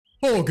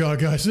Oh god,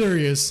 guys, there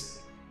he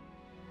is.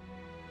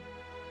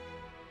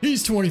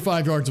 He's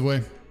 25 yards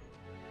away.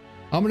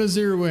 I'm gonna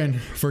zero in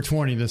for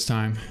 20 this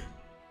time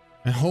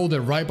and hold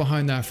it right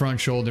behind that front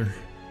shoulder.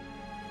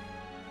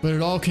 But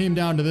it all came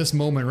down to this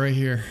moment right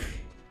here.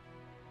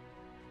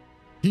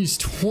 He's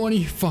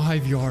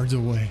 25 yards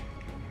away.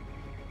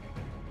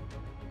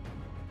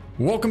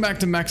 Welcome back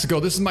to Mexico.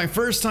 This is my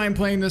first time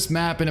playing this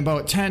map in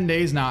about 10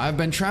 days now. I've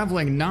been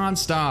traveling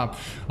non-stop,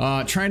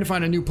 trying to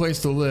find a new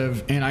place to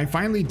live, and I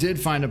finally did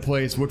find a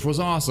place, which was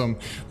awesome.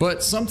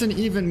 But something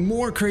even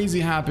more crazy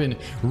happened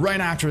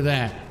right after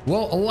that.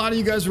 Well, a lot of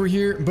you guys were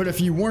here, but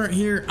if you weren't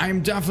here,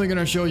 I'm definitely going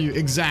to show you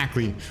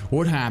exactly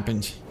what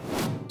happened.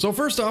 So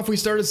first off, we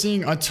started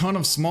seeing a ton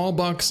of small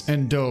bucks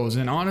and does,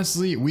 and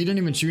honestly, we didn't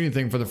even shoot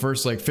anything for the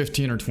first like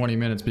 15 or 20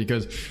 minutes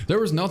because there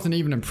was nothing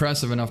even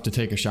impressive enough to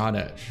take a shot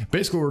at.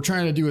 Basically, what we're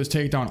trying to do is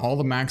take down all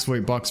the max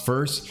weight bucks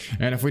first,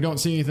 and if we don't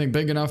see anything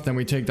big enough, then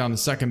we take down the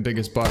second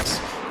biggest bucks,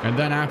 and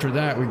then after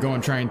that, we go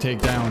and try and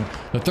take down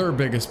the third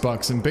biggest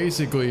bucks, and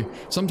basically,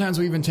 sometimes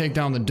we even take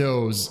down the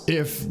does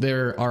if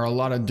there are a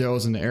lot of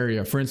does in the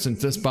area. For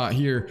instance, this spot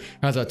here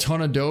has a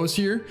ton of does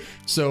here,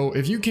 so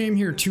if you came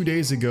here 2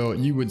 days ago,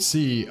 you would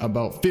see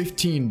about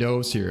 15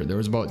 does here. There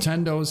was about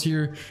 10 does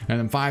here and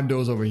then 5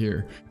 does over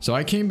here. So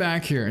I came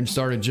back here and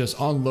started just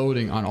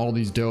unloading on all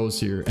these does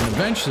here, and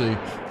eventually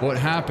what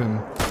happened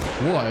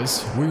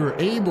was we were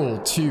able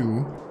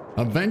to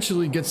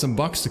eventually get some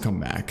bucks to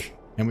come back,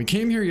 and we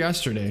came here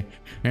yesterday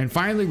and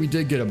finally we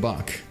did get a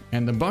buck,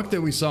 and the buck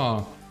that we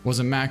saw was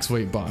a max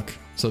weight buck.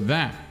 So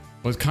that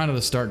was kind of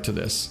the start to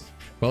this.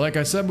 But like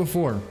I said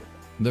before,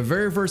 the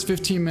very first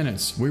 15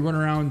 minutes, we went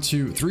around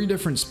to 3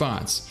 different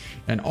spots,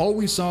 and all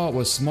we saw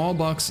was small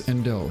bucks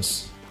and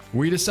does.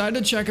 We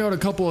decided to check out a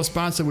couple of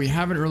spots that we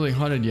haven't really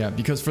hunted yet,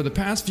 because for the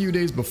past few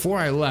days before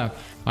I left,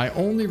 I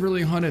only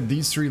really hunted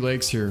these 3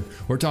 lakes here.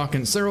 We're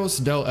talking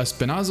Cerros del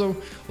Espinazo,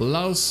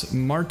 Los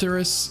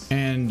Martires,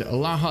 and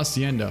La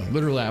Hacienda.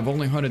 Literally, I've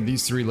only hunted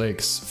these 3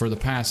 lakes for the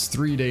past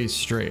 3 days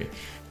straight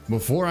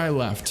before I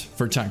left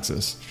for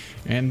Texas.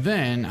 And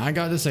then I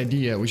got this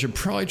idea, we should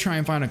probably try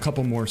and find a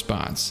couple more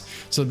spots.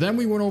 So then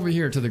we went over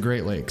here to the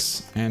Great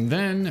Lakes, and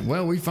then,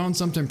 well, we found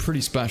something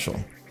pretty special.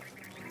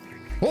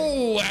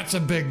 Oh, that's a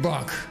big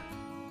buck.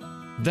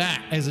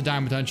 That is a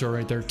diamond potential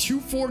right there.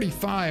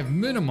 245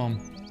 minimum.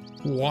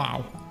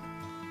 Wow.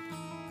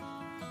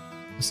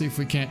 Let's see if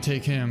we can't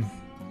take him.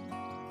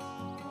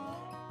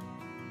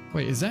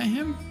 Wait, is that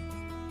him?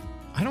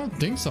 I don't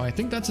think so. I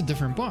think that's a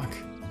different buck,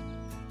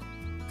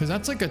 because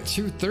that's like a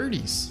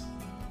 230s.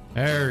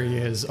 There he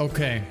is.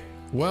 Okay,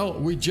 well,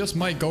 we just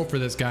might go for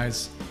this,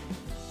 guys.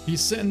 He's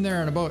sitting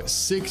there at about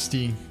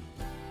 60,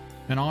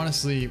 and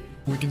honestly,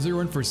 we can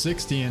zero in for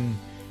 60 and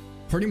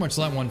pretty much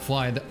let one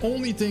fly. The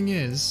only thing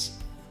is,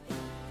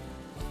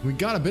 we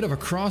got a bit of a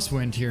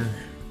crosswind here.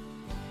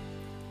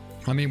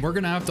 I mean, we're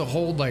gonna have to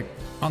hold like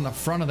on the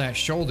front of that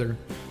shoulder,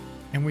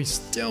 and we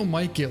still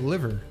might get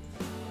liver.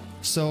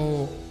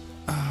 So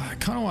I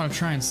kind of want to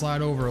try and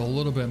slide over a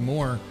little bit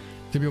more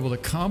to be able to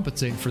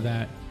compensate for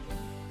that.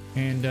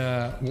 And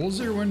we'll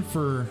zero in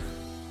for,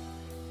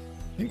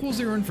 I think we'll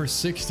zero in for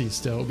 60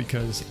 still,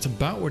 because it's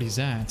about what he's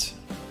at.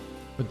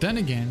 But then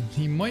again,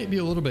 he might be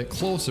a little bit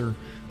closer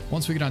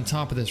once we get on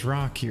top of this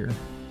rock here.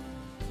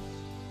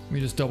 Let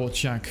me just double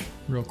check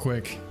real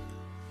quick.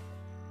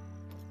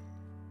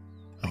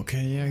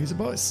 Okay, yeah, he's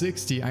about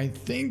 60. I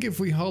think if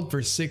we held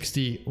for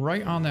 60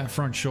 right on that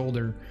front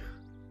shoulder,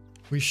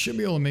 we should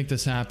be able to make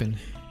this happen.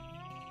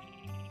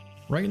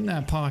 Right in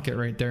that pocket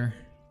right there.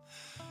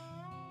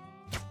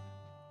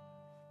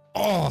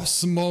 Oh,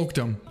 smoked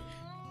him.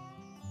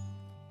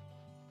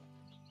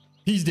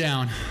 He's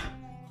down.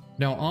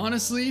 Now,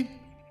 honestly,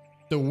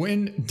 the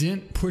wind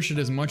didn't push it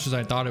as much as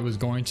I thought it was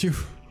going to.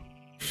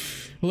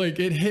 Like,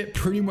 it hit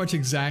pretty much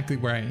exactly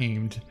where I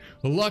aimed.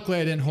 Luckily,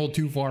 I didn't hold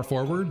too far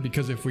forward,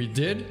 because if we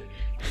did,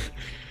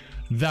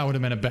 that would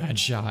have been a bad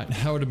shot.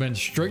 That would have been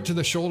straight to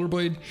the shoulder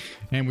blade,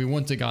 and we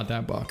wouldn't have got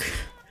that buck.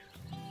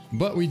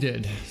 But we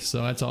did,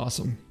 so that's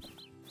awesome.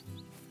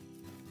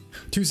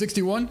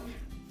 261?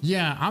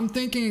 Yeah, I'm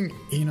thinking,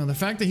 you know, the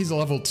fact that he's a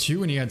level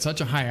 2 and he had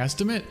such a high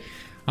estimate,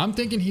 I'm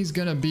thinking he's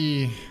gonna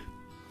be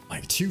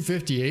like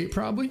 258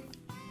 probably.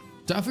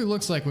 Definitely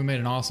looks like we made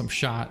an awesome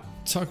shot.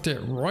 Tucked it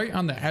right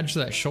on the edge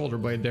of that shoulder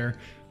blade there.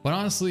 But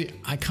honestly,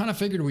 I kind of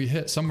figured we'd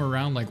hit somewhere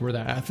around like where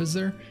that F is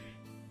there,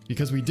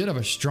 because we did have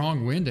a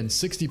strong wind, and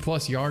 60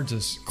 plus yards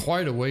is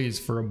quite a ways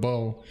for a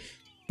bow.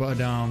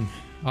 But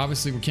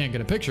obviously we can't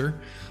get a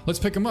picture. Let's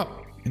pick him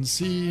up and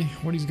see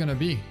what he's gonna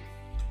be.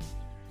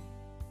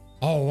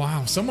 Oh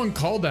wow, someone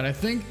called that. I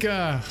think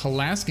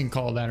Alaskan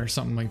called that or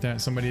something like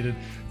that. Somebody did.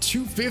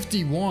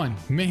 251.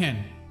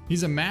 Man,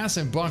 he's a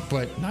massive buck,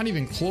 but not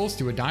even close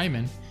to a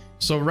diamond.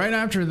 So right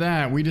after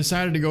that, we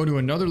decided to go to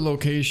another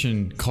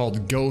location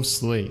called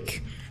Ghost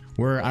Lake,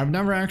 where I've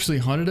never actually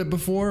hunted it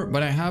before,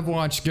 but I have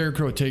watched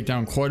Scarecrow take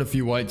down quite a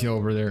few whitetail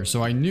over there,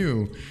 so I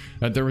knew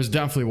that there was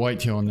definitely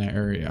whitetail in that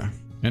area.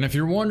 And if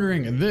you're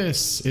wondering,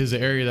 this is the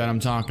area that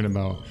I'm talking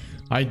about.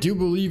 I do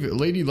believe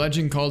Lady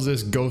Legend calls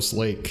this Ghost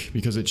Lake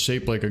because it's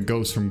shaped like a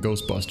ghost from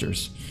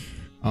Ghostbusters.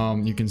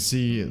 You can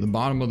see the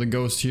bottom of the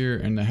ghost here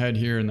and the head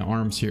here and the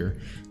arms here.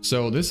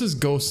 So this is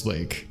Ghost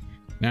Lake.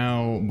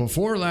 Now,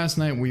 before last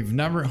night, we've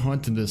never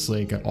hunted this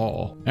lake at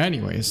all.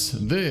 Anyways,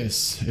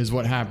 this is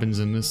what happens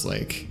in this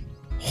lake.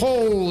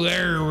 Oh,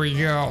 there we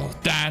go.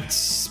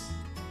 That's...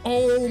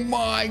 Oh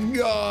my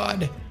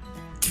god.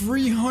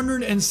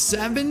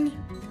 307?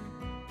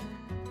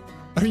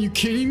 Are you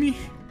kidding me?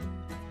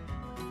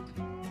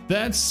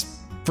 That's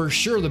for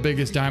sure the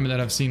biggest diamond that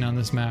I've seen on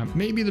this map.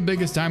 Maybe the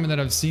biggest diamond that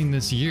I've seen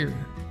this year.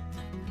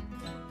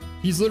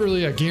 He's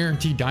literally a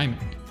guaranteed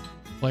diamond.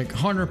 Like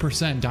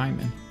 100%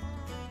 diamond.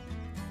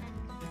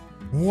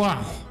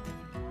 Wow.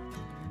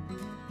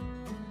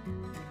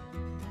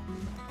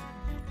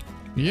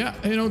 Yeah,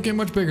 it don't get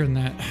much bigger than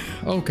that.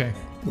 Okay,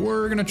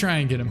 we're gonna try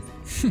and get him.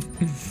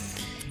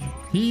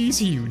 He's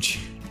huge.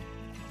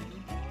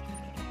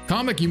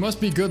 Comic, you must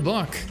be good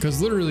luck,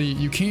 because literally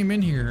you came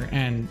in here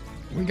and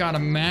we got a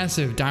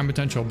massive diamond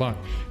potential buck.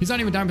 He's not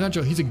even diamond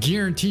potential, he's a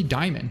guaranteed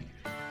diamond.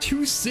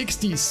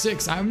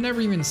 266. I've never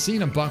even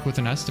seen a buck with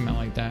an estimate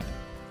like that.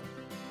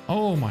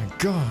 Oh my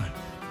god.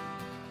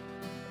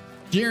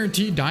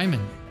 Guaranteed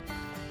diamond.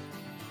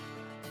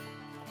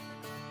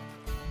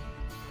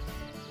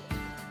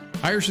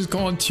 Irish is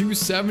calling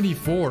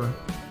 274.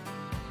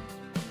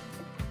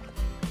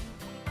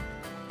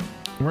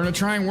 We're gonna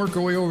try and work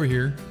our way over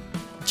here.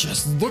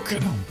 Just look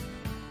at him.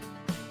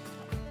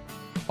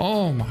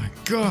 Oh my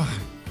god.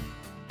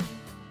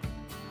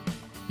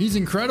 He's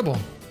incredible.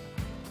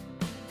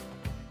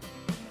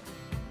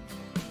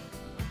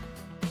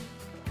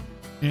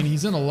 And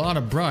he's in a lot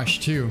of brush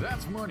too.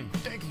 That's money.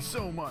 Thank you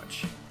so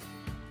much.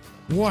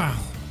 Wow.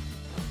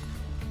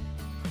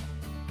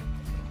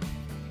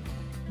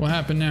 What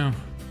happened now?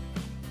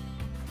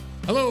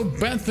 Hello,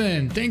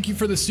 Bethan. Thank you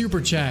for the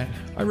super chat.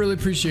 I really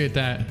appreciate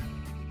that.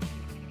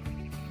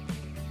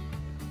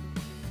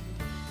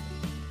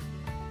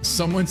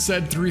 Someone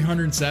said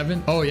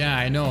 307. Oh yeah,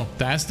 I know.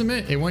 The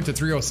estimate, it went to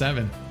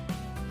 307.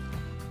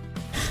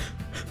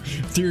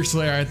 Dear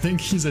Slayer, I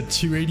think he's a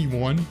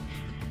 281.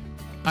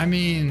 I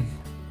mean,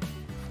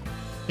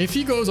 if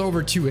he goes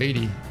over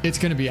 280, it's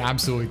gonna be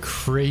absolutely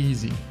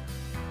crazy.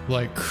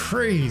 Like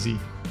crazy.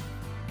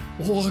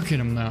 Look at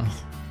him now.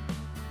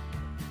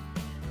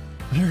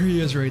 There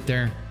he is right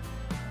there.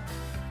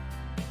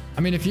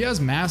 I mean, if he has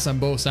mass on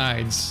both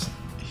sides,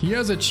 he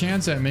has a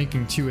chance at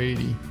making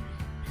 280.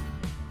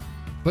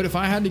 But if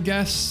I had to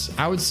guess,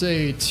 I would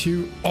say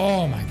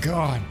oh my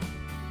god.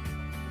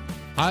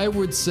 I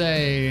would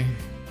say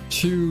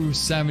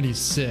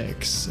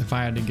 276 if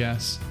I had to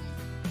guess.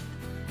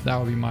 That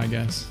would be my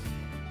guess.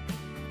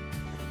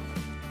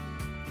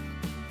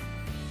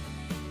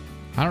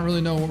 I don't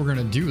really know what we're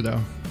gonna do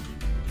though,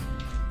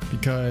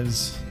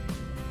 because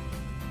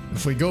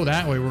if we go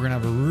that way, we're gonna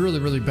have a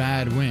really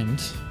bad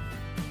wind.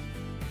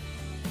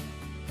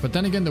 But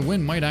then again, the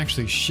wind might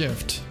actually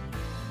shift.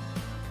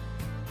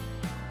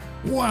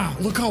 Wow,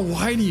 look how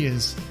wide he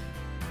is.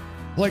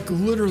 Like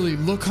literally,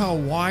 look how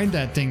wide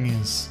that thing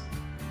is.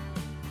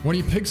 When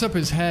he picks up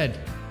his head.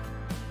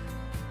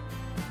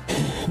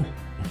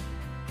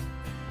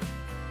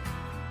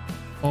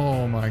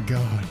 Oh my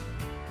god.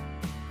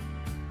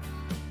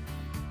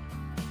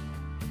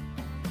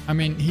 I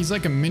mean, he's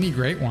like a mini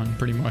great one,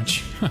 pretty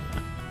much.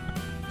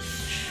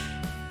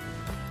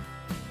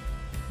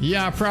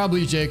 Yeah,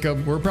 probably,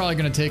 Jacob. We're probably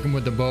gonna take him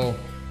with the bow.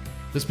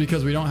 Just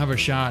because we don't have a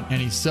shot and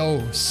he's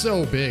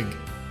so big.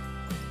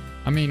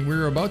 I mean, we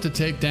were about to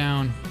take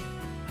down,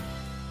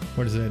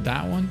 what is it,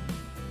 that one?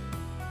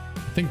 I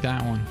think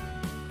that one.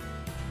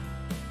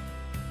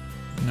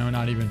 No,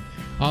 not even.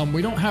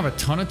 We don't have a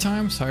ton of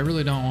time, so I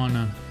really don't want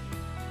to.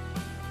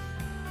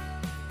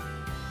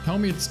 Tell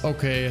me it's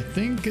okay. I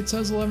think it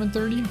says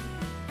 11:30.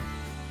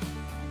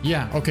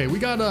 Yeah, okay, we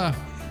got a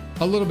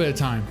little bit of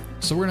time,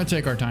 so we're gonna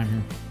take our time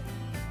here.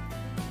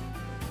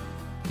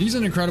 He's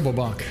an incredible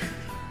buck.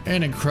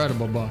 An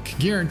incredible buck.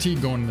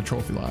 Guaranteed going in the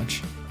trophy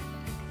lodge.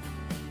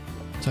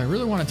 So I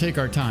really want to take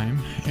our time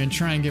and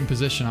try and get in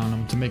position on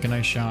him to make a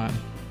nice shot.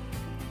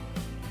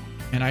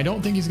 And I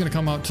don't think he's going to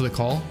come out to the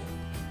call.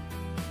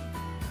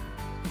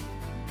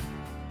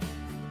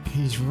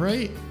 He's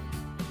right.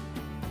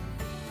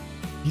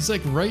 He's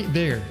like right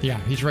there. Yeah,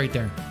 he's right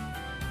there.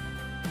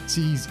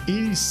 See, he's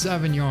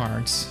 87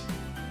 yards.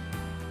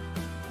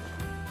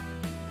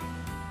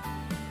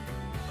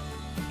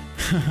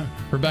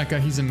 Rebecca,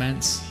 he's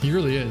immense. He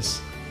really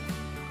is.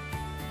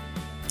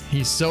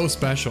 He's so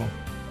special.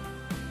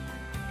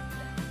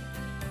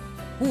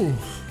 Ooh.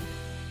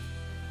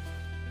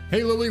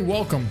 Hey Lily,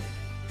 welcome.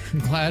 I'm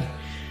glad.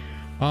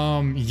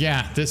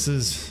 Yeah, this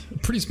is a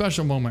pretty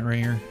special moment right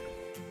here.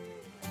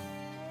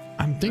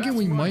 I'm thinking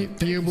we might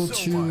be able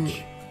to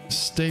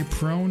stay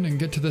prone and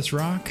get to this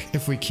rock.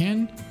 If we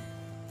can,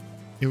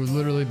 it would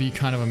literally be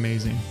kind of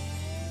amazing.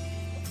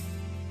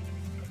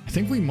 I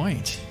think we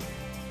might.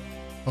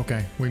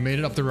 Okay, we made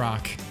it up the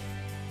rock.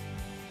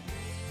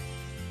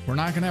 We're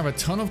not gonna have a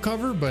ton of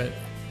cover, but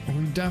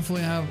we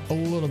definitely have a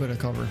little bit of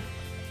cover.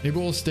 Maybe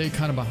we'll stay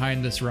kind of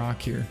behind this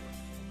rock here.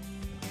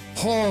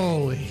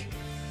 Holy.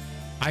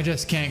 I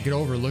just can't get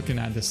over looking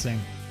at this thing.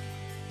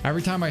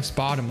 Every time I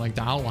spot him, like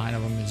the outline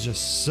of him is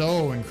just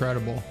so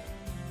incredible.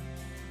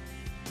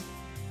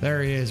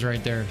 There he is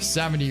right there,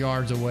 70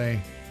 yards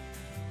away.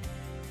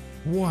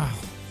 Wow.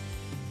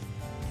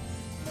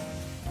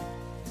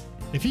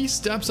 If he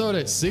steps out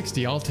at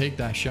 60, I'll take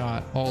that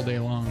shot all day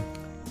long.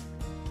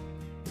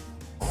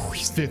 Oh,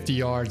 he's 50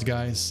 yards,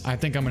 guys. I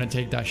think I'm gonna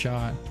take that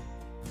shot.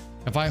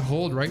 If I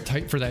hold right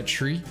tight for that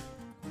tree,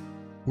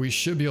 we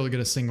should be able to get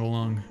a single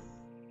lung.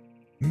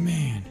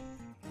 Man.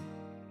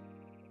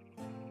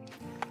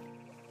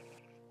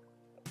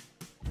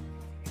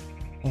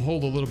 I'll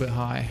hold a little bit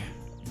high.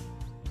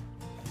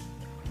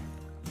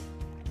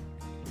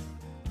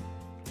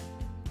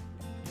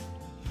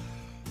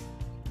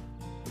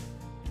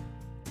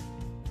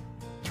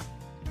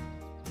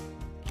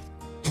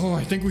 Oh,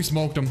 I think we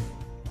smoked him.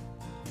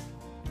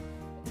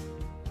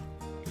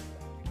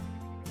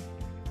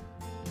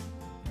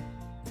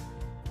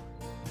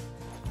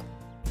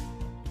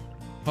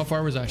 How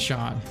far was that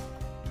shot?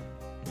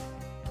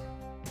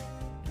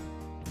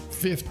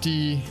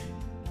 50.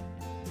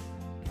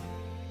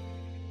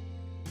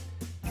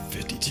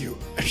 52.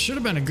 It should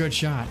have been a good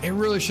shot. It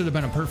really should have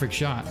been a perfect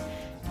shot.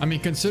 I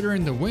mean,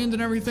 considering the wind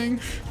and everything,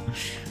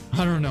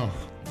 I don't know.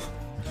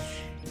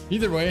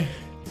 Either way,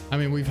 I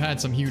mean, we've had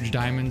some huge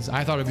diamonds.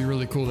 I thought it'd be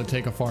really cool to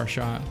take a far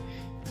shot.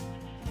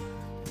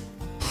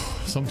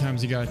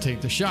 Sometimes you gotta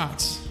take the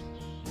shots.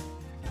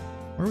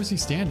 Where was he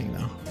standing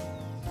though?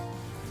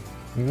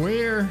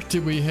 Where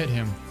did we hit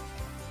him?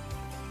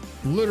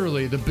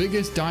 Literally the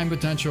biggest dime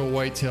potential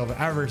whitetail I've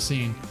ever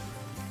seen.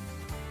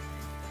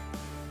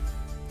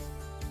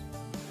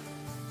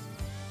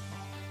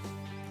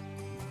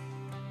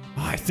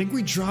 I think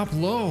we dropped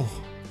low.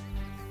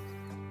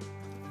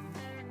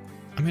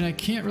 I mean, I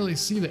can't really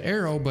see the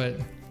arrow, but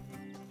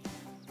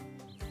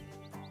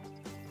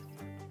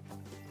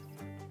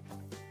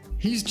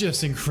he's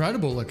just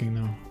incredible looking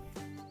though.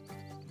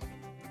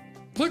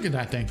 Look at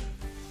that thing.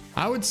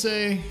 I would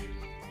say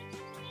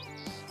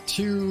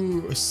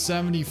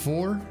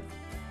 274,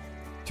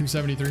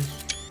 273.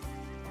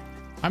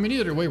 I mean,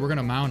 either way, we're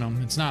gonna mount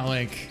him. It's not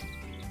like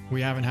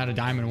we haven't had a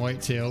diamond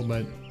whitetail,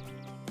 but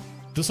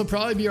this will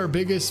probably be our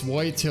biggest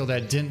whitetail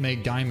that didn't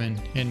make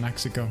diamond in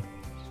Mexico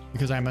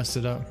because I messed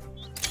it up.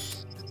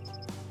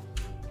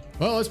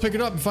 Well, let's pick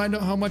it up and find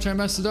out how much I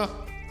messed it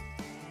up.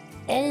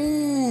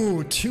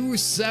 Oh,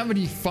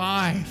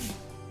 275.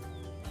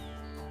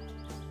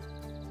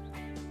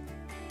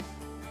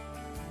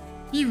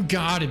 You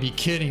gotta be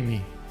kidding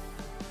me.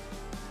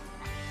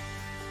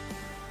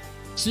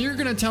 So you're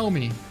gonna tell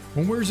me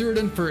when we're zeroed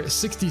in for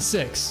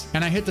 66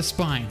 and I hit the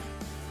spine,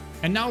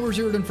 and now we're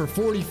zeroed in for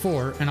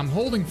 44 and I'm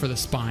holding for the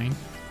spine,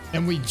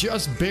 and we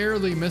just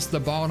barely missed the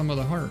bottom of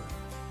the heart.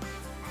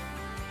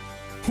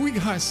 We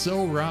got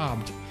so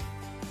robbed.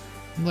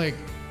 Like,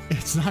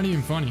 it's not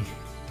even funny.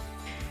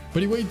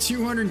 But he weighed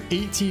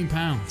 218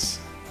 pounds.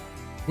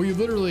 We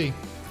literally,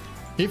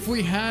 if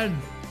we had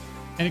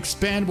an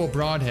expandable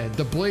broadhead,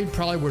 the blade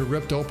probably would have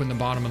ripped open the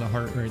bottom of the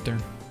heart right there.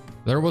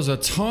 There was a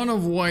ton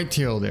of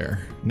whitetail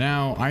there.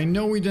 Now, I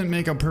know we didn't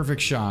make a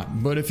perfect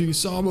shot, but if you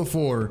saw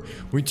before,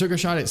 we took a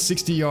shot at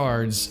 60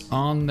 yards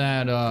on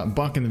that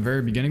buck in the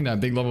very beginning, that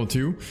big level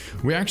 2.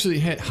 We actually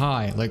hit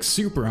high, like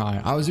super high.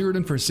 I was zeroed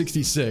in for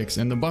 66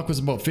 and the buck was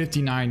about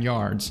 59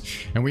 yards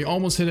and we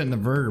almost hit it in the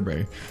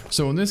vertebrae.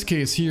 So in this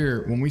case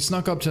here, when we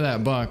snuck up to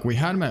that buck, we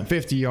had him at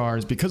 50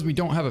 yards. Because we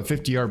don't have a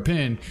 50-yard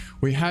pin,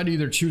 we had to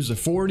either choose the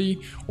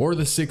 40 or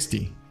the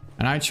 60.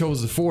 And I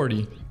chose the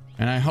 40.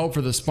 And I held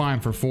for the spine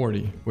for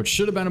 40, which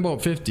should have been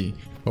about 50,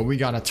 but we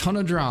got a ton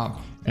of drop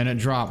and it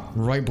dropped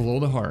right below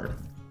the heart.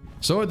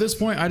 So at this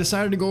point, I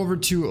decided to go over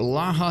to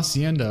La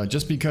Hacienda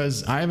just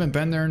because I haven't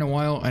been there in a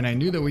while and I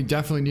knew that we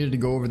definitely needed to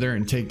go over there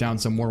and take down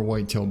some more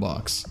whitetail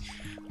bucks.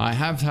 I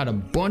have had a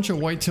bunch of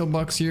whitetail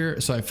bucks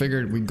here, so I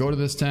figured we'd go to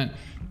this tent,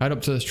 head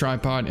up to this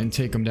tripod and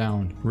take them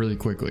down really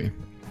quickly.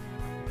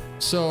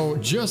 So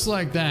just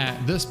like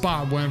that, this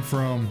spot went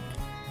from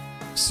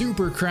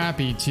super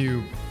crappy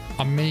to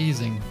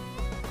amazing.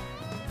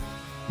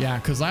 Yeah,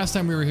 because last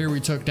time we were here, we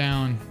took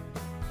down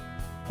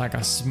like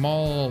a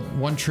small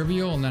 1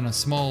 trivial and then a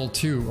small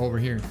 2 over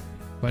here.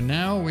 But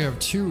now we have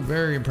 2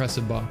 very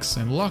impressive bucks.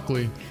 And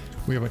luckily,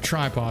 we have a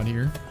tripod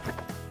here.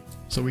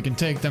 So we can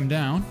take them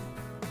down.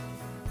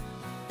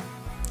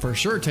 For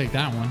sure take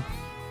that one.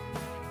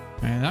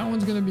 And that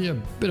one's going to be a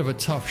bit of a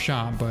tough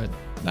shot, but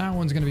that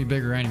one's going to be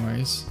bigger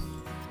anyways.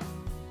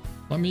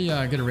 Let me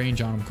get a range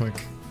on him quick.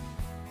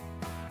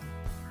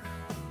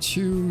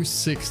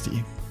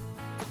 260.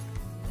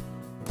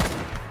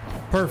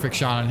 Perfect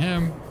shot on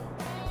him.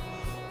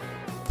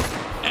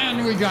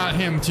 And we got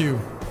him too.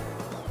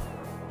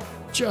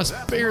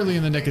 Just barely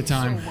in the nick of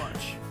time. So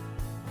much.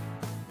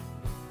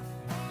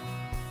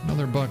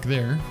 Another buck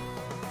there.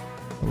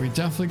 But we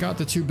definitely got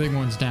the 2 big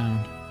ones down.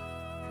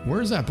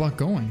 Where's that buck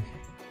going?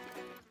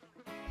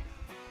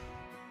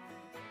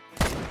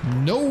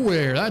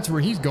 Nowhere. That's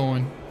where he's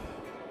going.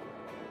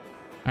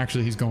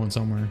 Actually, he's going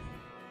somewhere.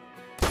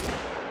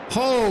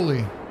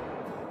 Holy.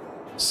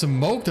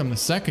 Smoked him the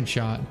second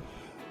shot.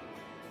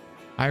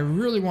 I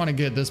really want to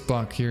get this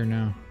buck here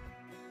now.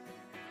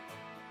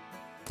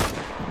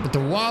 But the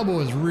wobble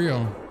is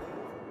real.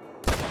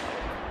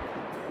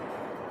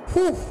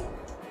 Whew.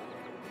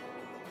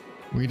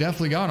 We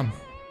definitely got him.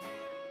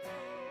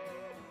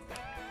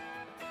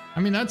 I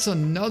mean, that's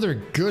another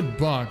good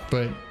buck,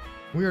 but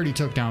we already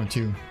took down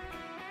 2.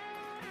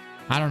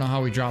 I don't know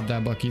how we dropped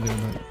that buck either,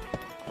 but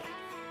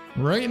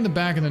right in the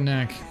back of the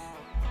neck.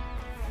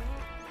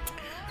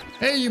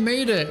 Hey, you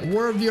made it.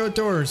 War of the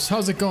Outdoors.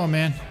 How's it going,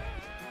 man?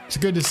 It's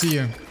good to see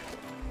you.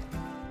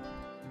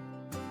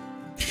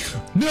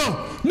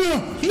 No, no,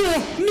 no,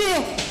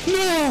 no,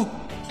 no.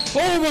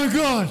 Oh my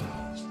God.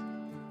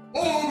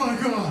 Oh my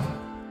God.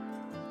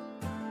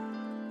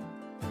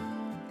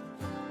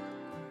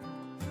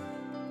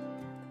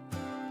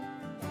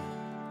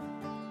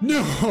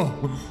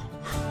 No.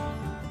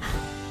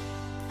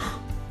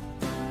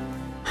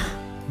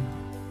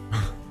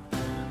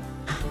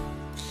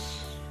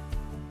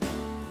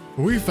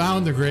 We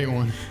found the great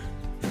one.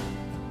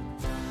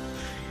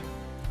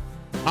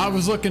 I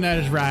was looking at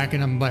his rack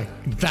and I'm like,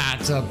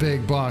 that's a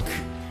big buck.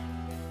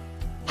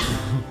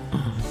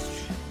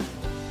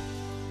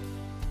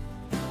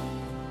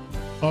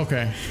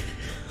 Okay.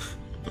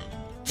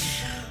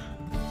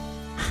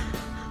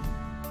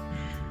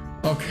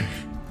 Okay.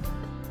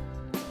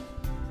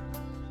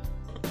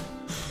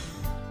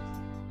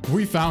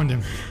 We found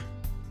him.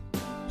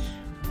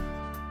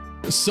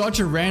 Such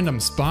a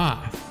random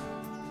spot.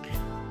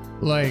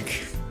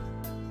 Like,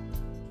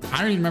 I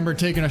don't even remember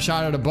taking a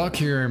shot at a buck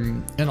here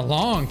in a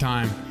long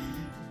time.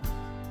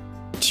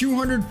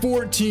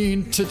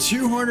 214 to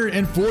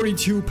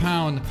 242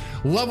 pound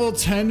level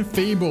 10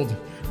 fabled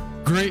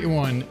great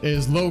one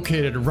is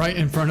located right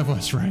in front of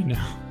us right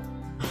now.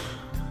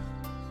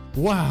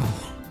 Wow.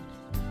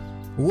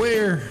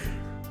 Where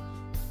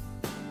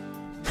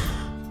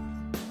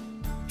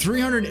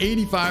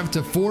 385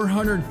 to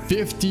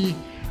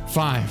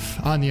 455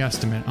 on the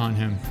estimate on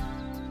him.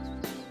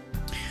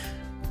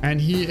 And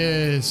he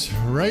is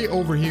right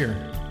over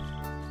here.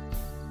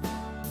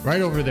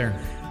 Right over there.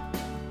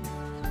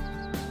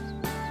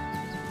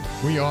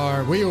 We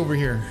are way over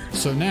here.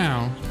 So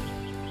now,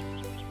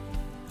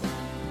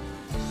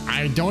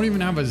 I don't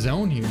even have a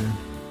zone here.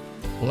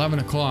 11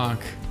 o'clock.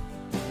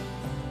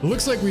 It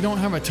looks like we don't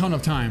have a ton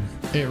of time.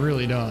 It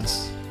really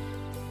does.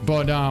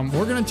 But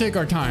we're gonna take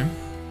our time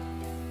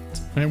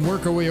and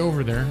work our way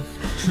over there.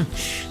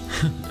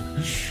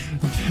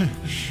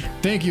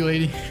 Thank you,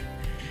 lady.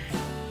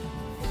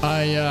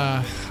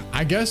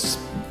 I guess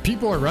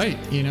people are right.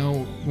 You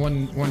know,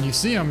 when you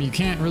see them, you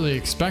can't really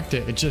expect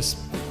it. It just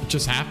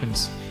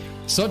happens.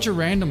 Such a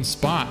random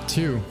spot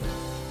too.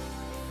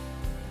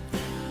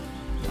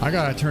 I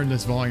gotta turn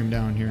this volume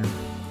down here.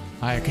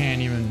 I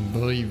can't even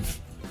believe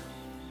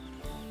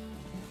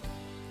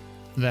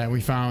that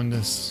we found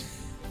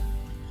this.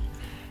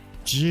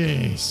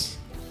 Jeez.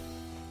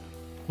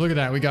 Look at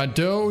that. We got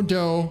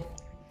doe,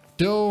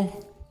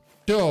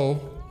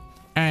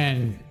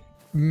 and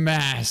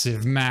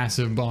massive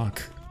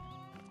buck.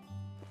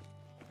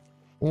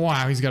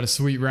 Wow, he's got a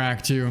sweet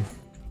rack too.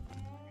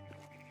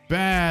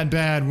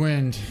 Bad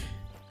wind.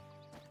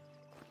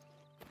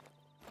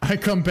 I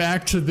come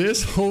back to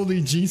this.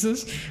 Holy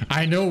Jesus.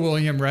 I know,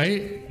 William,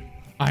 right?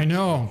 I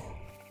know.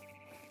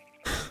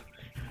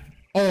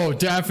 Oh,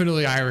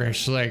 definitely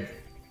Irish. Like,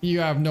 you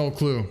have no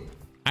clue.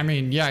 I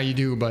mean, yeah, you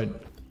do,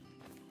 but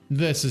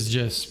this is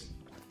just...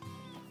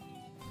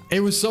 It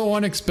was so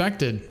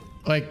unexpected.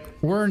 Like,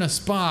 we're in a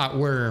spot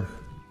where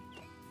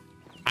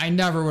I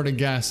never would have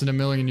guessed in a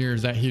million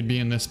years that he'd be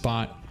in this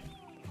spot.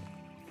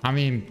 I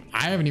mean,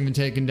 I haven't even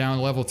taken down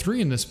level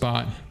 3 in this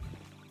spot.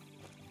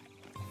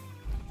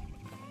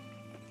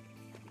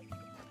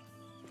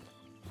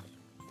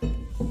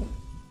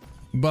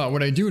 But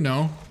what I do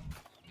know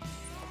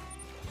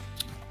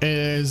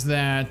is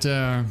that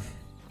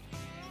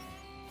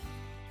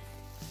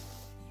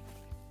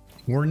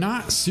we're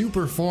not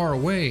super far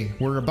away.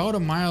 We're about a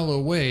mile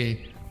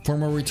away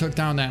from where we took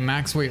down that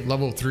max weight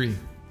level 3.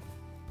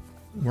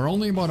 We're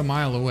only about a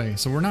mile away,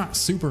 so we're not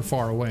super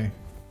far away.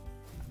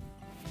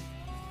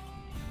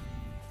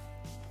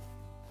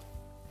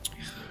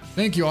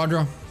 Thank you,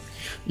 Audra.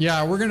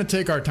 Yeah, we're gonna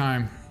take our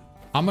time.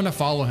 I'm gonna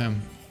follow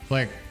him.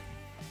 Like,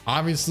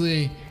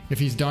 obviously, if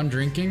he's done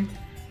drinking,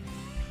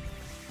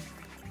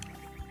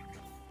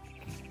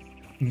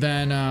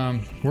 then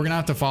we're gonna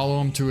have to follow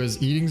him to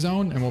his eating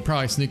zone, and we'll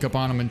probably sneak up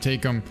on him and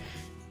take him,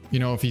 you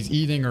know, if he's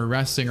eating or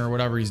resting or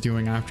whatever he's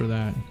doing after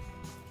that.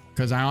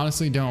 Because I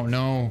honestly don't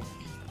know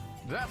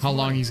how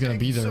long he's gonna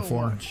be there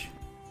for.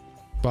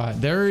 But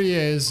there he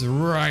is,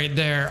 right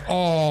there.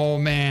 Oh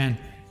man,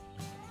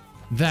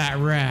 that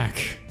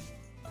rack.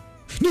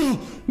 No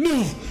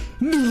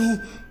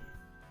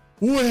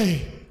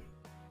way.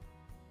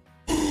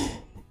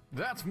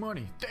 That's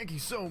money. Thank you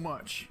so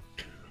much.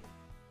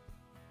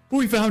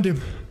 We found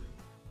him.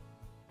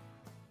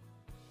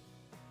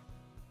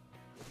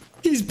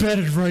 He's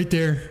bedded right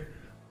there.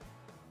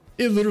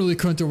 It literally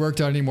couldn't have worked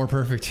out any more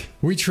perfect.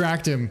 We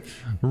tracked him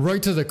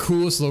right to the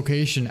coolest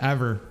location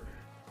ever.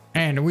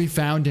 And we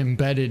found him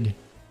bedded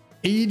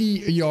 80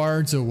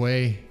 yards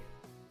away.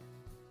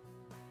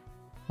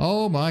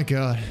 Oh my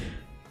god.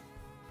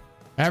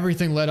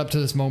 Everything led up to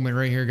this moment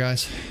right here,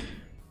 guys.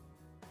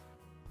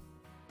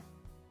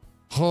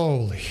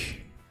 Holy.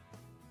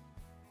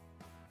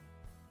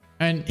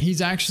 And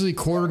he's actually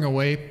quartering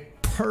away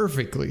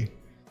perfectly.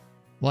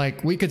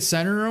 Like, we could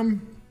center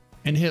him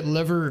and hit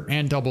liver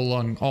and double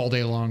lung all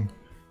day long.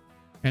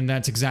 And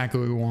that's exactly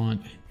what we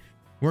want.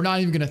 We're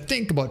not even going to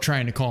think about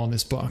trying to call in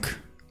this buck.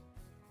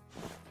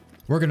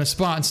 We're going to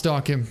spot and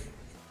stalk him.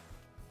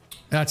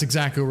 That's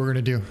exactly what we're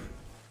going to do.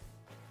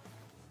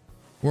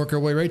 Work our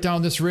way right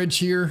down this ridge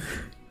here.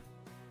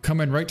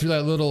 Coming right through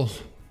that little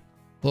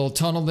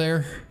tunnel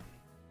there.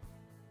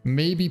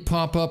 Maybe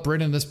pop up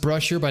right in this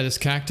brush here by this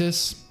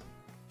cactus.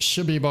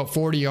 Should be about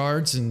 40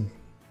 yards and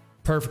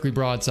perfectly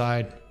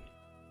broadside.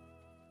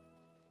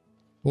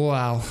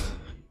 Wow.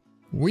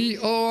 We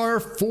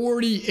are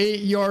 48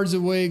 yards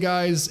away,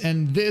 guys,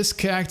 and this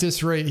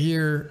cactus right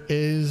here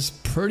is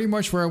pretty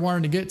much where I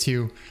wanted to get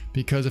to,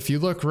 because if you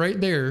look right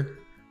there,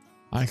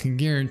 I can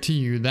guarantee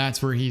you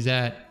that's where he's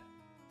at.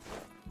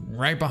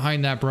 Right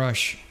behind that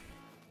brush.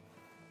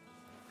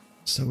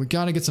 So we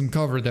gotta get some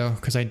cover though,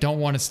 because I don't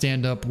want to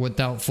stand up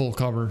without full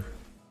cover.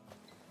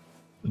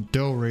 The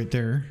doe right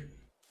there.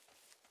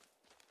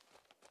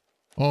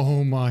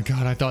 Oh my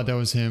god, I thought that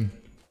was him.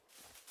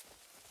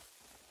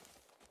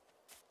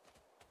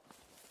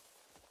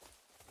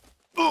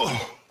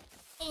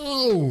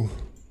 Oh!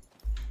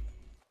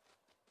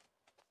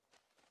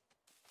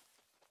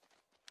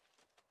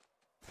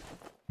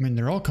 I mean,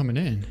 they're all coming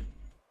in.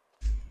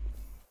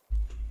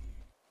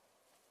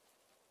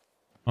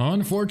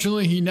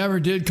 Unfortunately, he never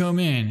did come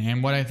in,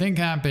 and what I think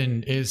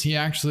happened is he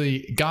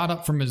actually got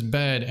up from his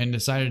bed and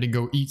decided to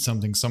go eat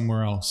something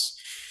somewhere else.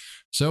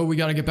 So we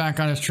gotta get back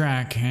on his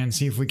track and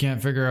see if we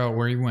can't figure out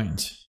where he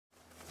went.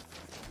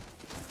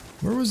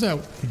 Where was that?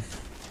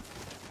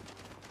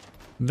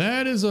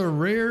 That is a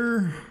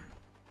rare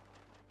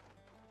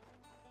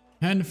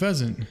hen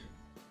pheasant.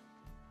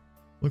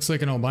 Looks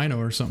like an albino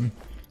or something.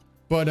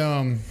 But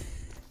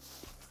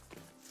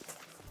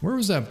where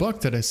was that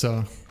buck that I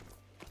saw?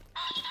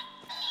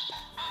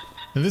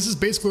 And this is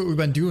basically what we've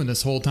been doing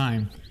this whole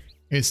time,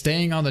 is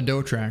staying on the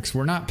doe tracks.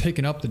 We're not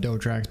picking up the doe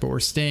tracks, but we're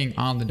staying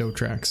on the doe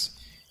tracks.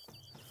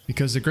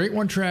 Because the Great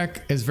One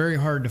track is very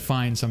hard to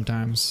find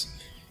sometimes.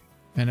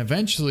 And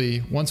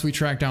eventually, once we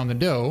track down the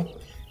doe,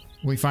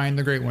 we find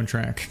the Great One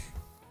track.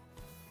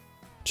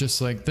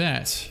 Just like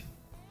that.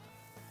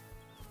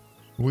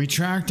 We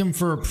tracked him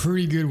for a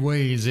pretty good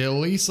ways, at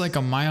least like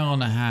 1.5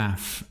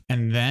 miles.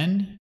 And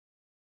then,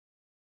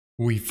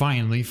 we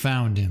finally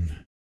found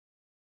him.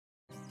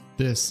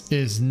 This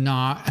is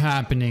not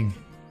happening.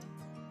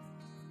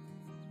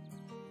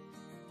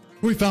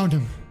 We found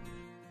him.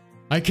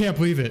 I can't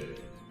believe it.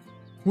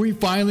 We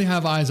finally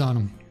have eyes on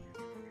him.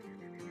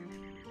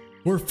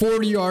 We're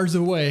 40 yards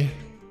away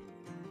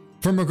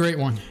from a Great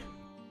One.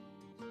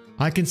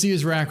 I can see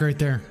his rack right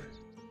there.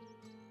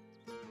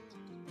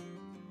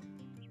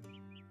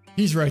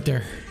 He's right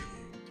there.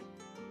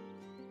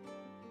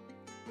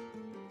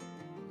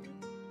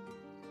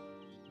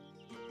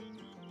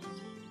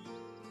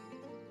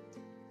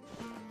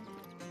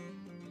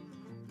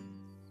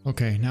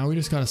 Okay, now we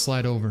just gotta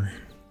slide over.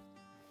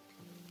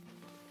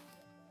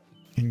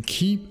 And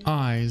keep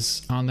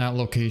eyes on that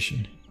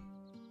location.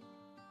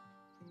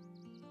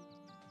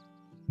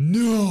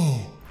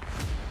 No!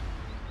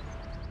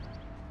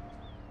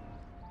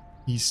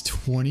 He's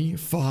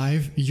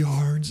 25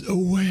 yards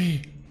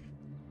away.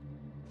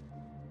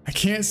 I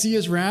can't see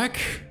his rack,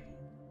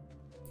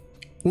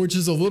 which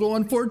is a little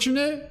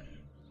unfortunate.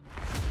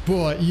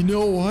 But you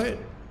know what?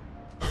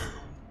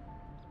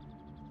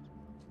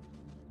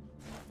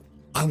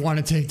 I want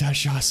to take that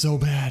shot so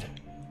bad.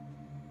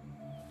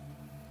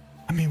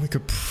 I mean, we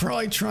could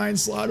probably try and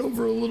slide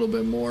over a little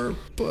bit more,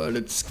 but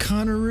it's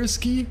kind of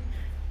risky.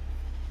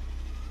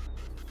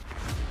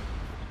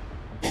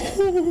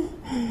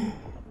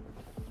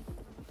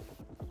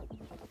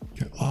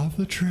 Get off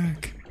the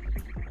track.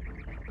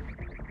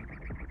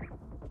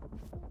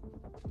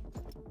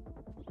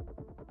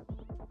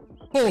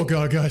 Oh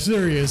god, guys,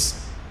 there he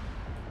is.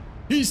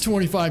 He's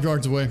 25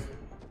 yards away.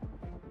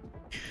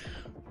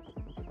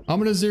 I'm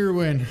gonna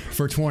zero in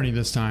for 20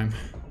 this time.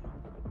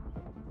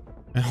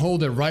 And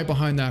hold it right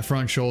behind that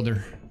front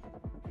shoulder.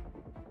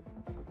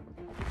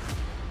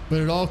 But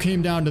it all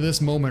came down to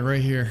this moment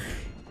right here.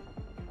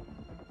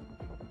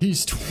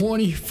 He's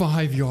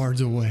 25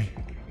 yards away.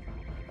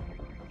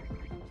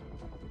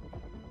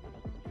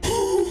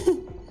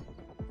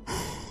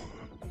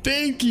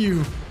 Thank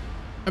you.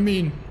 I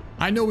mean,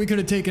 I know we could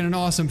have taken an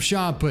awesome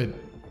shot, but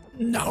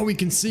now we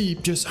can see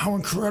just how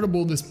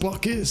incredible this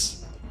buck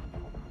is.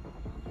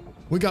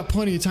 We got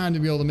plenty of time to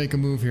be able to make a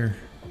move here.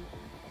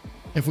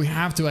 If we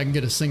have to, I can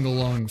get a single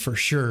lung for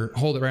sure.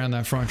 Hold it right on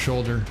that front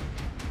shoulder.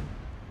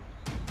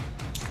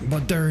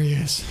 But there he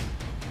is.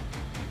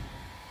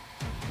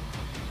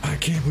 I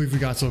can't believe we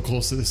got so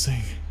close to this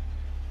thing.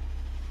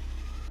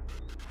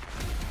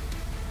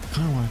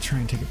 kind of want to try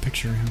and take a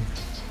picture of him.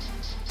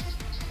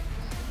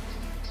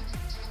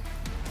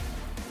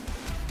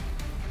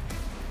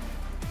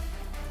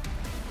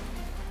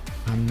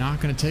 I'm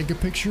not going to take a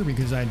picture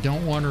because I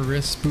don't want to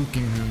risk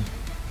spooking him.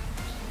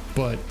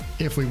 But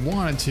if we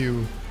wanted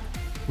to,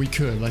 we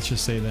could. Let's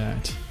just say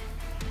that.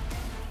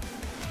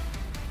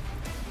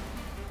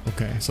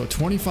 Okay, so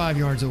 25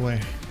 yards away.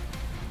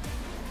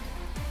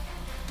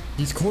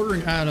 He's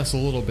quartering at us a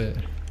little bit.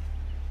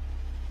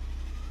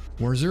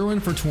 We're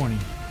zeroing for 20.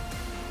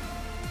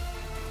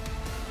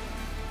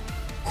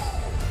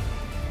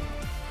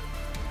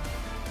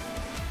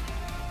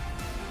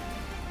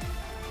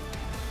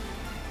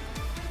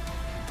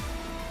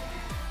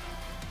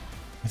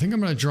 I think I'm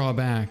going to draw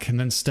back and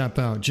then step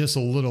out just a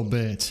little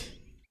bit.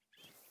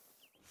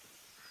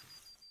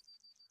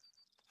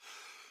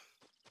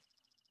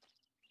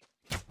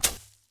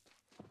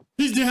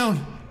 He's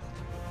down.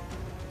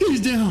 He's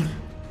down.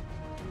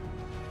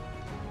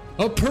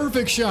 A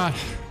perfect shot.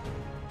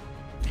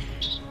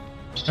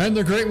 And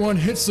the great one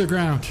hits the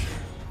ground.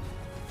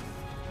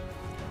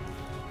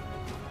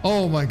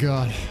 Oh my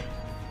God.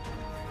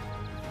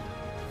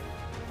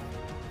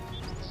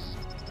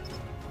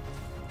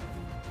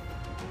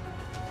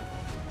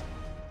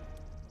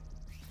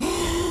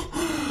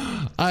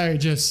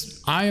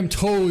 I am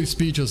totally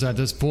speechless at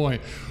this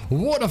point.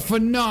 What a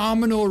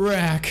phenomenal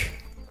rack.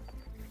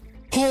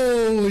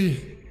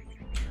 Holy.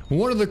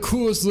 One of the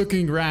coolest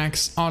looking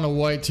racks on a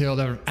whitetail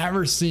that I've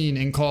ever seen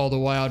in Call of the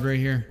Wild right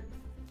here.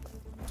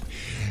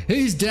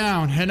 He's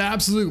down, an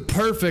absolute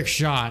perfect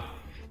shot.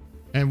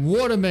 And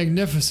what a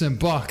magnificent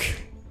buck.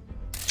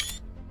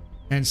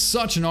 And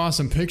such an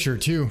awesome picture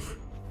too.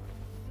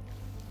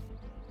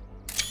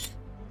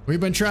 We've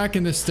been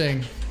tracking this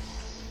thing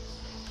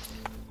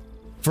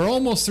for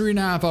almost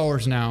 3.5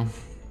 hours now.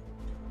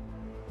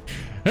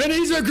 And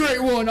he's a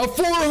great one, a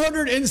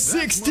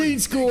 416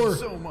 score.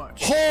 So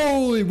much.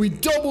 Holy, we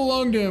double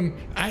lunged him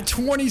at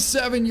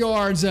 27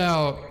 yards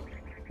out.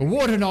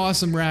 What an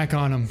awesome rack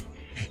on him.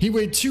 He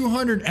weighed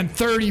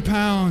 230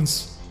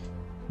 pounds.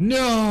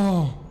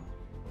 No.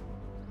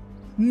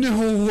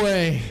 No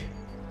way.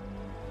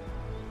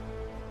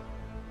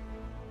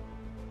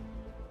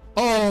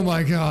 Oh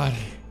my God.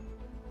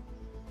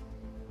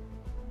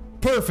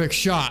 Perfect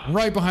shot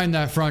right behind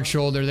that front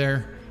shoulder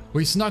there.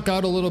 We snuck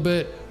out a little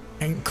bit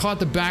and caught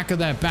the back of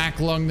that back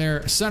lung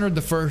there. Centered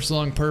the first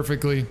lung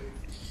perfectly.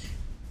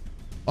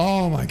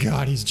 Oh my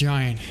God, he's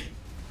giant.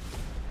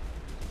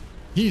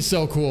 He's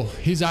so cool.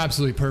 He's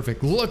absolutely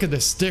perfect. Look at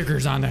the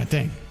stickers on that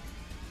thing.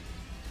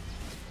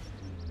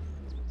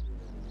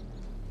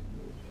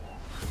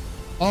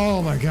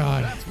 Oh my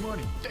God. That's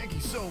money. Thank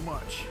you so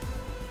much.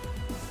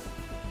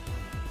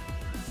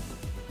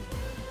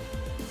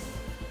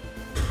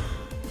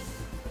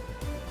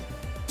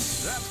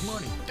 That's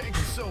money. Thank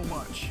you so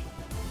much.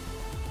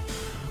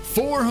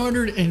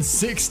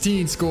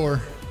 416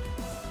 score.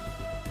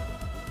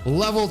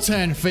 Level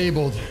 10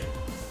 fabled.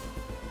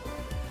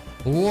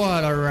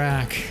 What a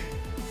rack.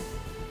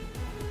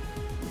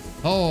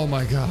 Oh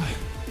my God.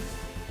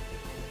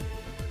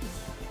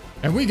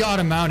 And we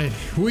got him mounted.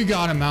 We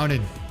got him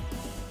mounted.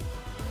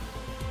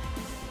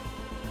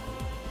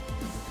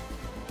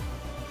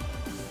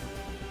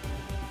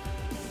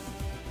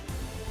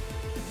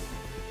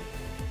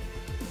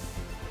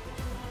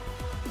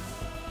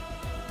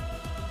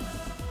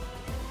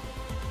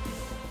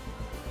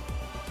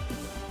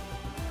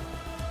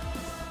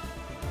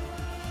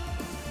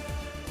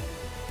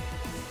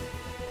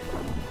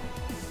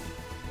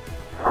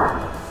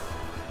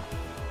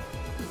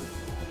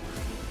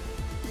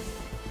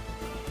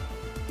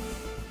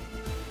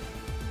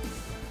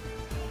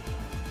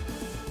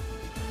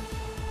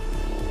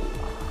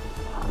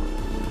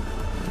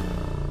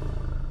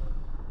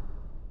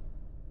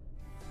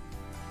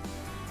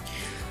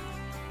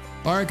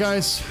 All right,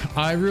 guys,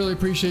 I really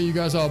appreciate you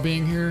guys all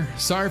being here.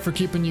 Sorry for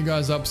keeping you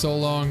guys up so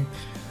long.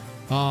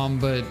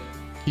 But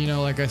you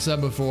know, like I said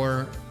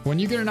before, when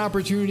you get an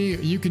opportunity,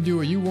 you can do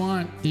what you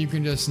want. You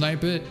can just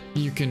snipe it.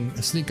 You can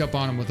sneak up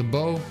on them with a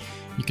bow.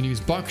 You can use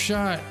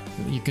buckshot.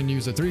 You can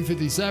use a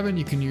 357.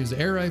 You can use the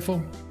air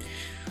rifle,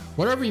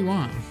 whatever you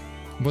want.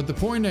 But the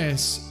point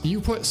is, you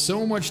put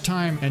so much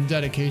time and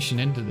dedication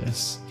into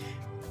this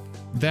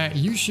that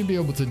you should be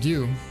able to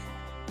do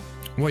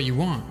what you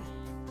want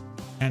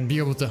and be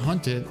able to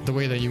hunt it the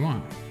way that you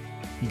want,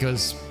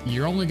 because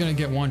you're only going to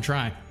get one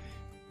try.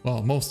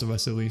 Well, most of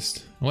us at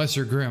least, unless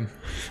you're Grim.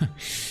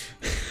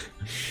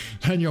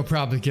 Then you'll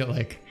probably get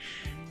like,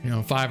 you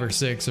know, 5 or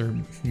 6 or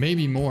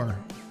maybe more.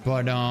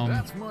 But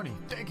that's money.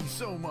 Thank you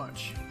so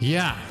much.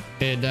 Yeah,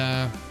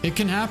 it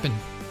can happen.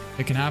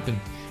 It can happen.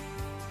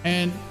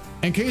 And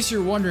in case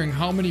you're wondering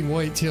how many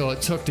whitetail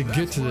it took to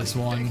get to this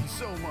one, thank you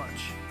so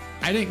much.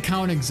 I didn't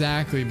count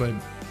exactly, but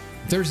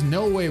there's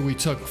no way we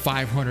took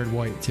 500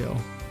 whitetail.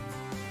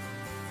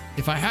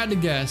 If I had to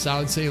guess, I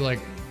would say like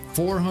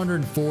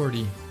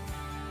 440.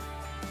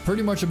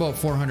 Pretty much about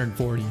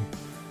 440.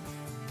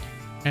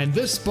 And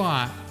this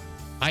spot,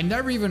 I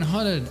never even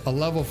hunted a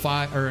level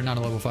 5, or not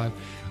a level 5,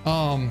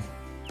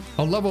 a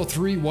a level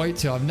 3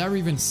 whitetail. I've never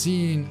even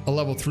seen a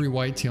level 3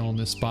 whitetail in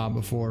this spot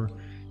before.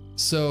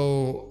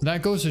 So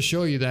that goes to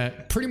show you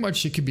that pretty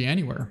much it could be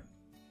anywhere.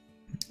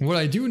 What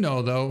I do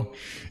know though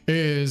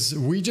is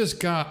we just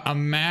got a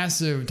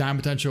massive diamond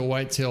potential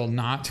whitetail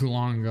not too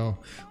long ago,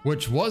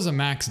 which was a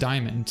max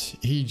diamond.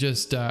 He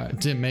just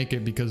didn't make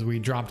it because we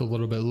dropped a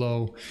little bit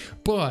low.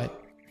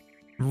 But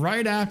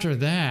right after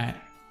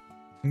that,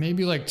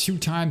 maybe like 2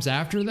 times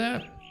after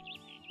that,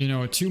 you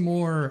know, 2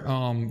 more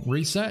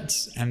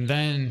resets, and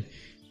then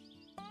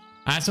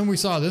that's when we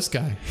saw this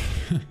guy.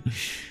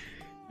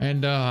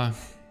 And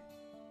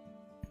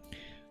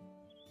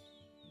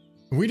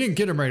we didn't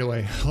get him right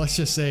away. Let's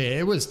just say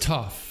it was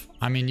tough.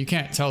 I mean, you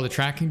can't tell the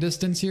tracking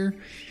distance here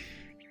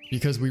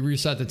because we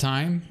reset the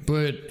time,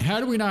 but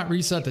how do we not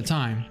reset the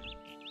time?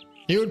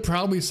 It would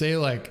probably say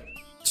like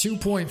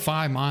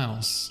 2.5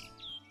 miles,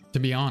 to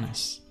be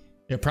honest.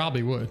 It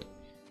probably would.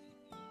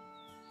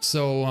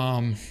 So,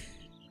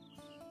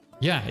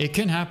 yeah, it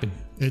can happen.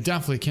 It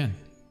definitely can.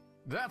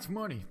 That's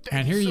money.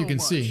 And here you can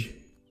see,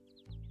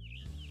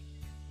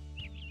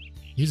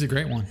 he's a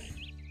great one.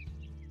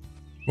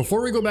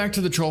 Before we go back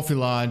to the trophy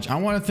lodge, I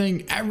want to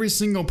thank every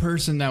single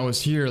person that was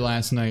here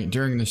last night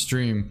during the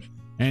stream.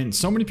 And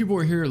so many people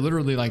were here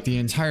literally like the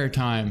entire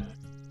time.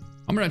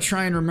 I'm going to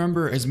try and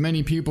remember as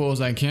many people as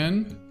I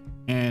can.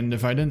 And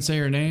if I didn't say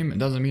your name, it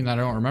doesn't mean that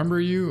I don't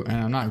remember you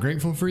and I'm not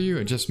grateful for you.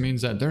 It just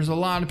means that there's a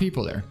lot of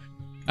people there.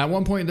 At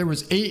one point there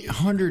was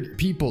 800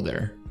 people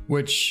there,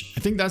 which I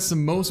think that's the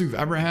most we've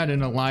ever had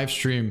in a live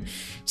stream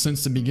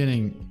since the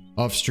beginning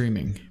of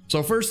streaming.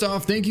 So first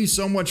off, thank you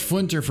so much,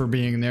 Fletcher, for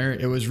being there.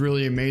 It was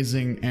really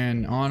amazing,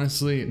 and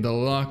honestly, the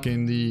luck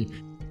and the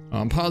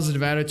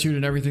positive attitude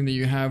and everything that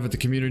you have with the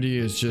community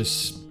is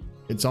just,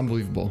 it's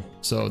unbelievable.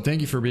 So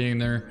thank you for being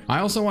there. I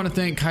also want to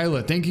thank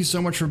Kyla. Thank you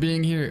so much for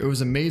being here. It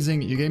was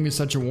amazing. You gave me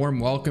such a warm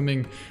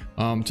welcoming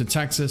to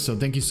Texas, so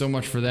thank you so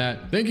much for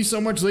that. Thank you so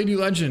much, Lady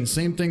Legend.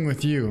 Same thing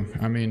with you.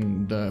 I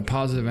mean, the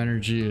positive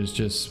energy is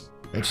just,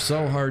 it's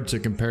so hard to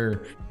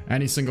compare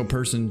any single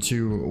person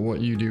to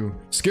what you do.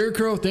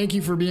 Scarecrow, thank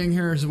you for being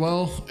here as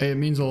well. It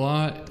means a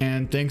lot,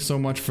 and thanks so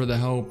much for the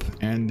help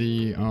and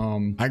the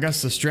I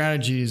guess the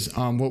strategies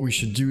on what we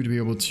should do to be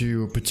able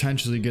to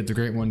potentially get the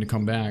great one to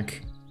come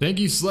back. Thank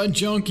you, Sled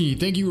Junkie.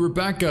 Thank you,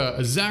 Rebecca,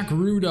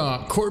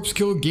 ZachRodah, Corpse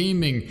Kill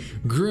Gaming,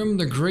 Grim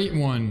the Great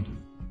One.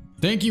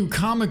 Thank you,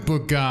 Comic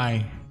Book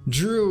Guy,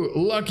 Drew,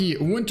 Lucky,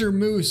 Winter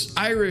Moose,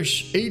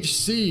 Irish,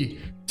 HC,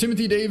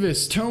 Timothy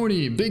Davis,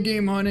 Tony, Big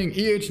Game Hunting,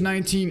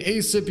 EH19,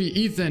 Asippy,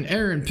 Ethan,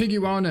 Aaron, Piggy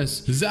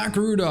Wellness,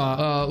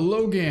 ZachRodah,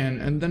 Logan,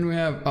 and then we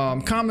have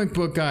Comic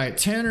Book Guy,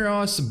 Tanner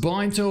Aust,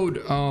 Blind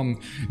Toad,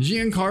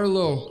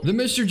 Giancarlo, the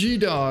Mr. G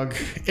Dog,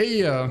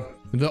 Aya,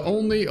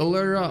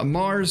 TheOnlyLera,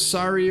 Mars,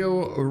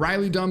 Sario,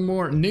 Rhiley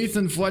Dunmore,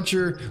 Nathan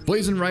Fletcher,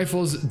 Blazin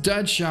Rifles,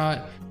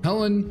 Deadshot,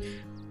 Helen,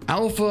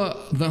 Alpha,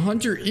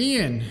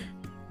 TheHunterIan,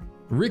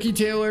 Ricky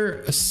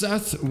Taylor,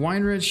 Seth,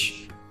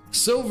 Wenrich,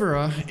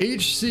 Silvera,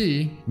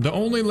 HC,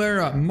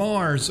 TheOnlyLera,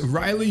 Mars,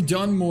 Rhiley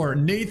Dunmore,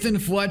 Nathan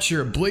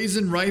Fletcher,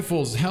 Blazin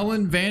Rifles,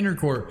 Helen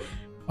Vandercourt,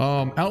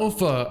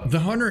 Alpha,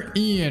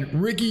 TheHunterIan,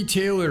 Ricky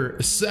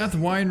Taylor, Seth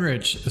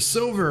Wenrich,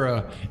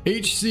 Silvera,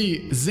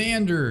 HC,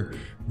 Xander,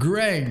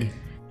 Greg,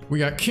 we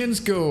got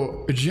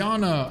Kinsko,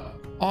 Jana,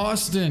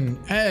 Austin,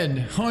 Ed,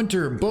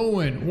 Hunter,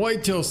 Bowen,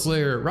 Whitetail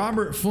Slayer,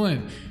 Robert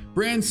Flint,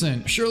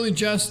 Branson, Shirley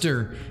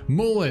Jester,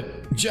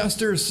 Mullet,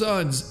 Jester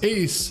Suds,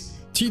 Ace,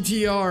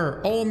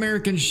 TTR, All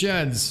American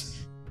Sheds,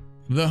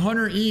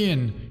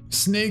 TheHunterIan,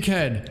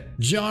 Snakehead,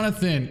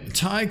 Jonathan,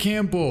 Ty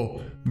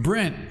Campbell,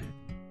 Brent,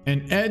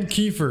 and Ed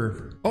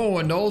Kiefer. Oh,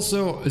 and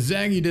also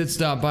Zaggy did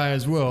stop by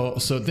as well.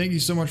 So thank you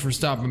so much for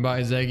stopping by,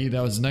 Zaggy.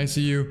 That was nice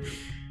of you.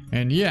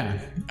 And yeah,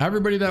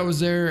 everybody that was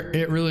there,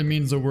 it really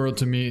means the world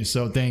to me.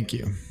 So thank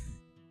you.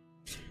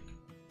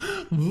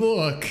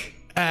 Look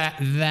at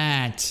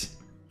that.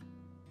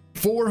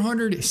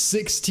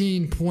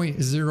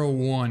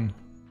 416.01.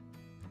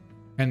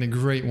 And the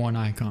Great One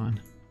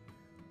icon.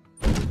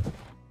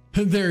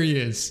 There he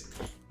is.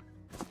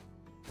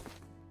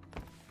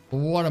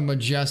 What a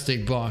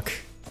majestic buck.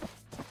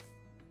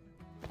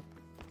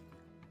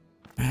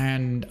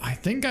 And I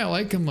think I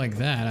like him like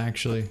that,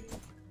 actually.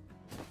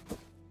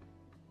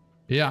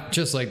 Yeah,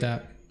 just like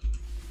that.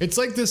 It's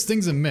like this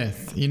thing's a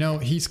myth, you know,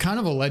 he's kind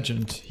of a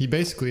legend. He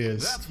basically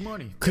is. That's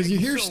money. Because you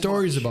hear so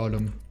stories much. about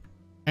him.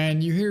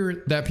 And you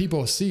hear that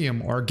people see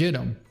him or get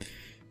him.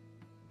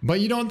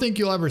 But you don't think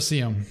you'll ever see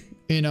him.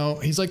 You know,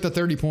 he's like the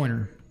 30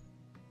 pointer.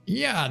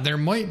 Yeah, there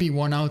might be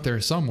one out there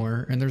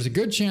somewhere. And there's a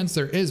good chance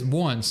there is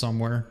one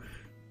somewhere.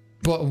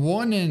 But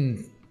one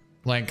in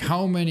like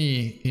how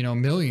many, you know,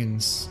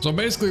 millions. So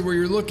basically what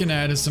you're looking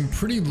at is some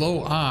pretty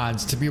low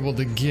odds to be able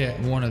to get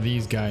one of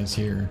these guys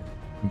here.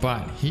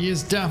 But he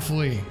is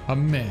definitely a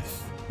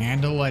myth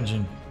and a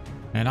legend.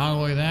 And not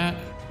only that,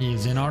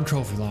 he's in our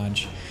trophy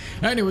lodge.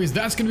 Anyways,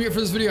 that's gonna be it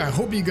for this video. I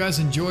hope you guys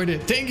enjoyed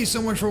it. Thank you so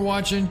much for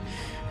watching,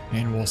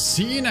 and we'll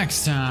see you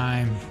next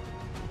time.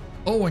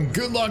 Oh, and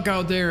good luck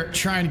out there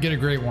trying to get a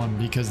great one,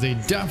 because they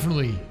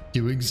definitely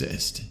do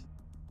exist.